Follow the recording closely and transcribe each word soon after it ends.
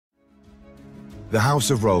The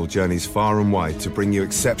House of Roll journeys far and wide to bring you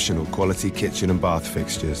exceptional quality kitchen and bath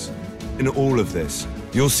fixtures. In all of this,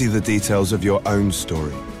 you'll see the details of your own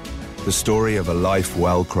story. The story of a life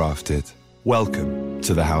well crafted. Welcome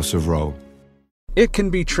to the House of Roll. It can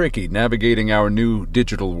be tricky navigating our new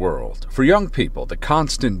digital world. For young people, the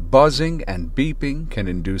constant buzzing and beeping can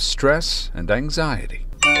induce stress and anxiety.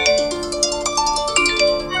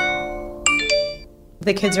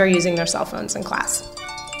 The kids are using their cell phones in class.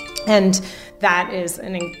 And that is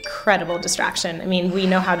an incredible distraction. I mean, we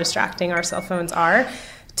know how distracting our cell phones are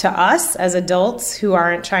to us as adults who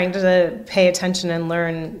aren't trying to pay attention and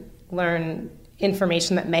learn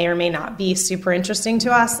information that may or may not be super interesting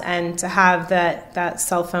to us, and to have that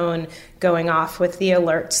cell phone going off with the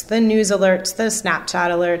alerts, the news alerts, the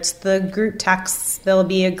Snapchat alerts, the group texts. There'll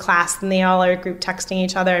be a class and they all are group texting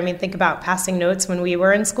each other. I mean, think about passing notes when we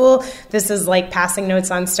were in school. This is like passing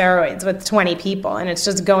notes on steroids with 20 people, and it's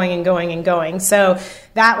just going and going and going. So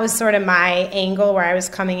that was sort of my angle where I was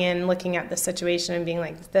coming in, looking at the situation and being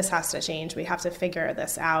like, this has to change. We have to figure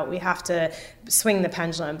this out. We have to swing the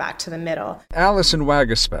pendulum back to the middle. Allison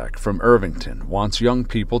Wagaspak from Irvington wants young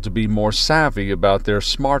people to be more savvy about their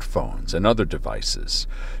smartphones and other devices.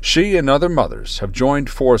 She and other mothers have joined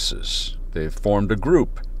forces. They've formed a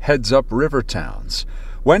group, Heads Up Rivertowns.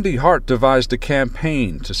 Wendy Hart devised a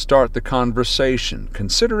campaign to start the conversation.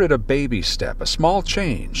 Consider it a baby step, a small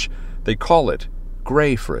change. They call it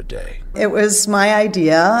Gray for a Day. It was my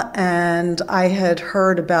idea, and I had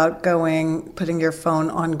heard about putting your phone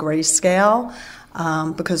on grayscale,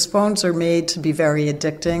 because phones are made to be very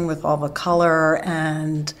addicting with all the color,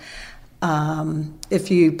 and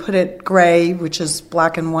if you put it gray, which is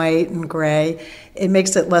black and white and gray, it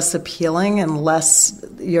makes it less appealing and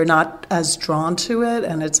you're not as drawn to it,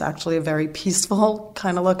 and it's actually a very peaceful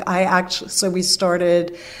kind of look. So we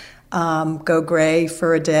started Go Gray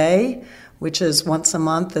for a Day, which is once a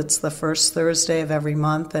month. It's the first Thursday of every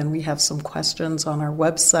month, and we have some questions on our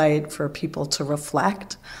website for people to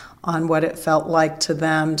reflect on what it felt like to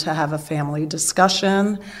them to have a family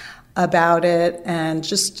discussion about it, and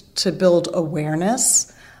just to build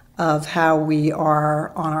awareness of how we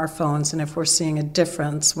are on our phones and if we're seeing a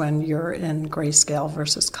difference when you're in grayscale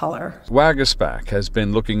versus color. Wagaspak has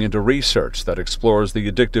been looking into research that explores the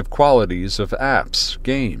addictive qualities of apps,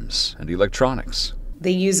 games, and electronics.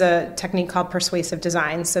 They use a technique called persuasive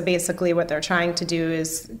design. So basically what they're trying to do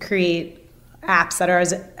is create apps that are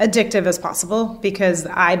as addictive as possible, because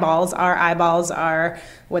our eyeballs are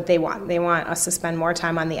what they want. They want us to spend more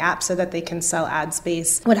time on the app so that they can sell ad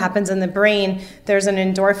space. What happens in the brain, there's an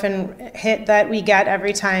endorphin hit that we get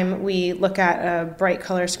every time we look at a bright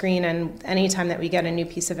color screen and anytime that we get a new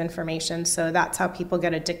piece of information. So that's how people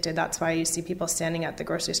get addicted. That's why you see people standing at the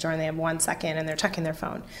grocery store and they have 1 second and they're checking their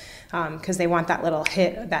phone, because they want that little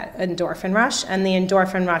hit, that endorphin rush. And the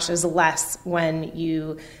endorphin rush is less when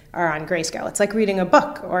you are on grayscale. It's like reading a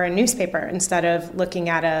book or a newspaper instead of looking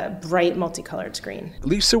at a bright multicolored screen.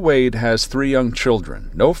 Lisa Wade has 3 young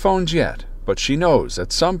children. No phones yet, but she knows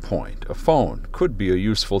at some point a phone could be a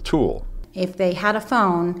useful tool. If they had a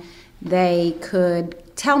phone, they could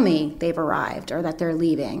tell me they've arrived or that they're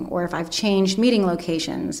leaving. Or if I've changed meeting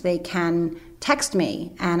locations, they can text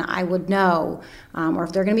me and I would know, or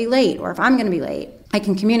if they're going to be late or if I'm going to be late, I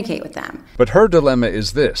can communicate with them. But her dilemma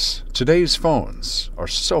is this: today's phones are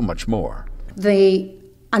so much more. The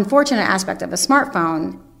unfortunate aspect of a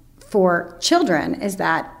smartphone for children is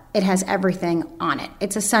that it has everything on it.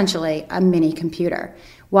 It's essentially a mini computer.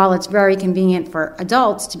 While it's very convenient for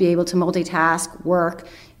adults to be able to multitask, work,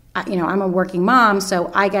 I'm a working mom, so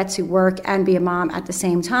I get to work and be a mom at the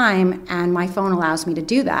same time, and my phone allows me to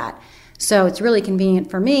do that. So it's really convenient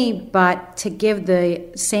for me, but to give the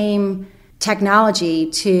same technology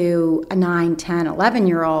to a 9, 10,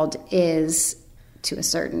 11-year-old is, to a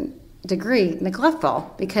certain degree,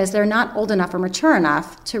 neglectful, because they're not old enough or mature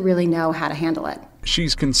enough to really know how to handle it.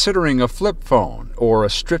 She's considering a flip phone or a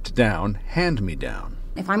stripped-down hand-me-down.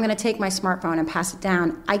 If I'm going to take my smartphone and pass it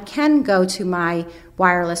down, I can go to my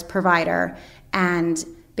wireless provider and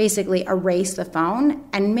basically erase the phone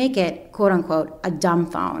and make it, quote-unquote, a dumb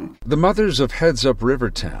phone. The mothers of Heads Up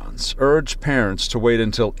Rivertowns urge parents to wait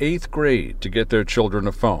until 8th grade to get their children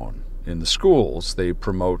a phone. In the schools, they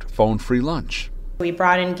promote phone-free lunch. We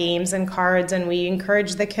brought in games and cards, and we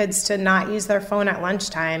encouraged the kids to not use their phone at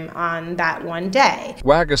lunchtime on that one day.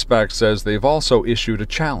 Wagaspak says they've also issued a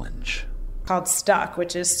challenge. called STUCK,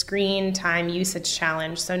 which is Screen Time Usage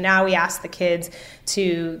Challenge. So now we ask the kids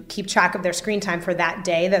to keep track of their screen time for that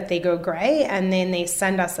day that they go gray, and then they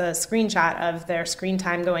send us a screenshot of their screen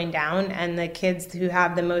time going down, and the kids who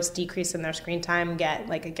have the most decrease in their screen time get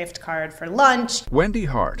like a gift card for lunch. Wendy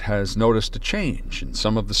Hart has noticed a change in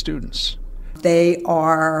some of the students. They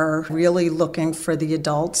are really looking for the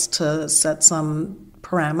adults to set some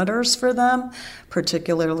parameters for them,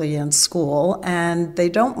 particularly in school, and they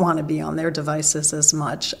don't want to be on their devices as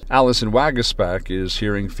much. Allison Wagasback is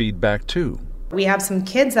hearing feedback too. We have some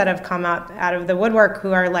kids that have come up out of the woodwork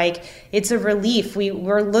who are like, it's a relief.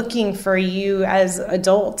 We're looking for you as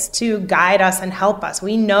adults to guide us and help us.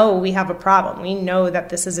 We know we have a problem. We know that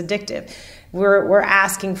this is addictive. We're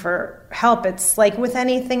asking for help. It's like with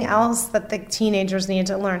anything else that the teenagers need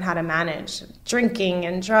to learn how to manage. Drinking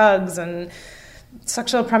and drugs and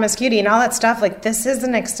sexual promiscuity and all that stuff. Like, this is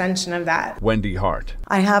an extension of that. Wendy Hart.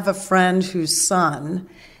 I have a friend whose son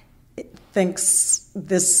thinks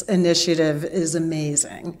this initiative is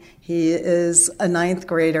amazing. He is a 9th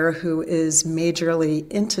grader who is majorly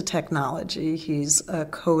into technology. He's a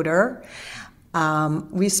coder.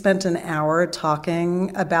 We spent an hour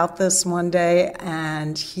talking about this one day,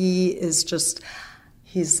 and he's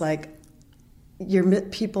like,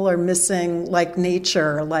 people are missing like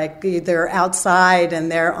nature, like they're outside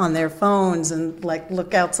and they're on their phones and like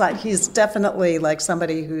look outside. He's definitely like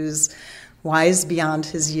somebody who's wise beyond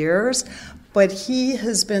his years, but he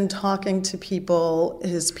has been talking to people,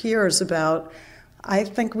 his peers, about, I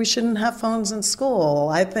think we shouldn't have phones in school.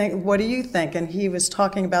 What do you think? And he was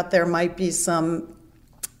talking about there might be some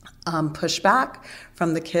pushback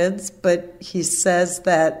from the kids, but he says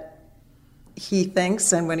that he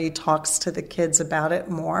thinks, and when he talks to the kids about it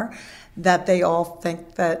more, that they all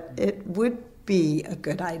think that it would be a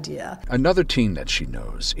good idea. Another teen that she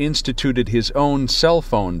knows instituted his own cell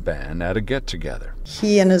phone ban at a get-together.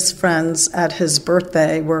 He and his friends at his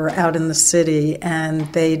birthday were out in the city, and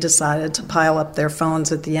they decided to pile up their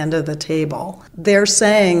phones at the end of the table. They're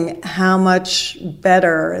saying how much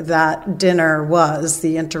better that dinner was,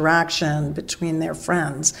 the interaction between their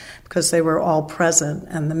friends, because they were all present,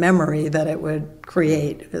 and the memory that it would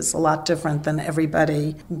create is a lot different than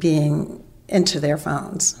everybody being into their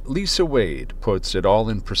phones. Lisa Wade puts it all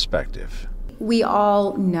in perspective. We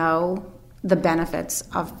all know the benefits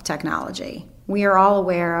of technology. We are all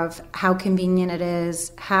aware of how convenient it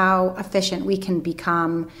is, how efficient we can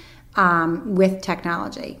become with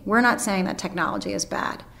technology. We're not saying that technology is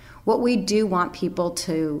bad. What we do want people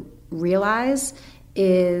to realize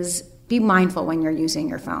is be mindful when you're using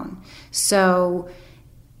your phone. So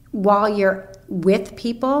while you're with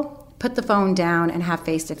people, put the phone down and have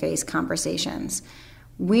face-to-face conversations.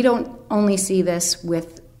 We don't only see this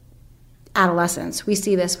with adolescents, we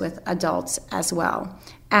see this with adults as well.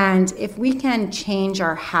 And if we can change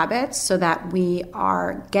our habits so that we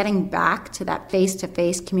are getting back to that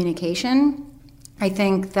face-to-face communication, I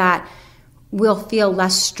think that we'll feel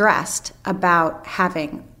less stressed about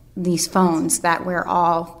having these phones that we're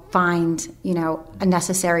all find, a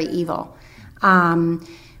necessary evil.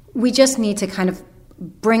 We just need to kind of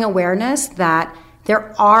bring awareness that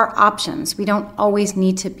there are options. We don't always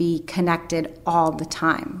need to be connected all the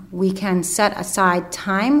time. We can set aside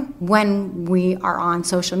time when we are on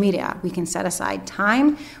social media. We can set aside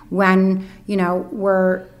time when,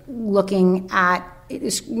 we're looking at,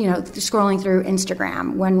 scrolling through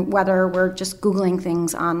Instagram, whether we're just Googling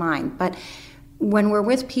things online. But when we're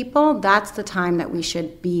with people, that's the time that we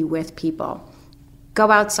should be with people. Go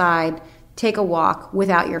outside, take a walk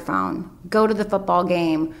without your phone. Go to the football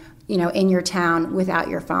game, in your town without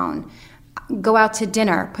your phone. Go out to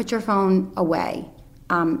dinner, put your phone away.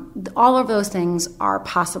 All of those things are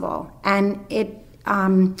possible. And it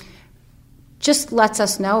just lets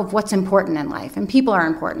us know of what's important in life. And people are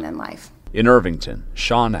important in life. In Irvington,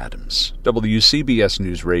 Sean Adams, WCBS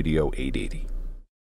News Radio 880.